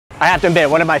I have to admit,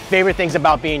 one of my favorite things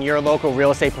about being your local real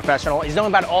estate professional is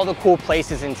knowing about all the cool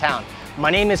places in town.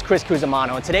 My name is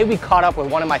Cusimano, and today we caught up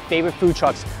with one of my favorite food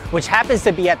trucks, which happens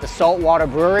to be at the Saltwater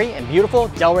Brewery in beautiful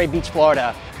Delray Beach,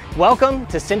 Florida. Welcome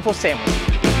to Sinful Sandwich.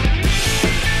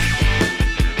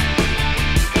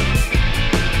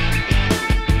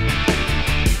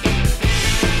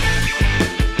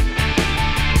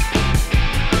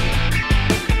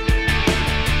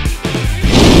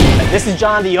 This is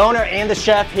John, the owner and the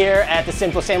chef here at the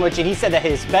Sinful Sandwich, and he said that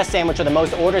his best sandwich, or the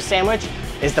most ordered sandwich,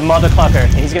 is the Mother Clucker,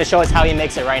 and he's going to show us how he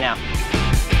makes it right now.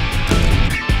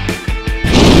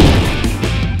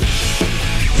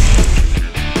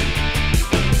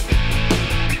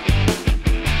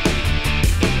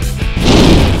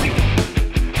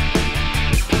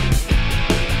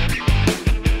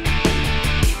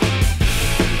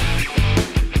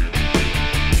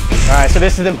 All right, so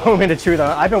this is the moment of truth.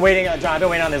 I've been waiting, John, I've been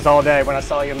waiting on this all day when I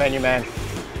saw your menu, man.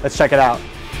 Let's check it out.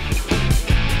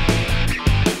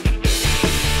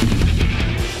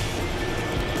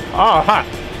 Oh, hot.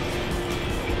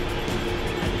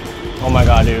 Oh my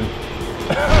God, dude.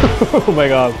 Oh my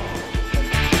God.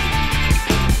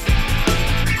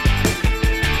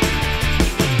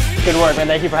 Good work, man.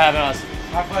 Thank you for having us.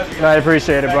 My pleasure. I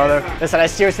appreciate it, brother. Listen, I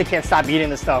seriously can't stop eating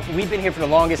this stuff. We've been here for the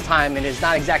longest time, and it's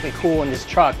not exactly cool in this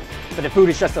truck, but the food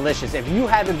is just delicious. If you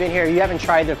haven't been here, you haven't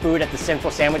tried the food at the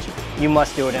Sinful Sandwich, you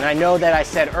must do it. And I know that I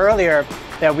said earlier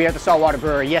that we are at the Saltwater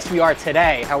Brewery. Yes, we are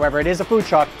today. However, it is a food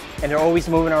truck, and they're always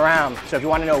moving around. So if you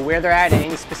want to know where they're at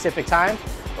any specific time,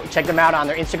 check them out on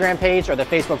their Instagram page or their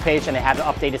Facebook page, and they have the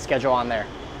updated schedule on there.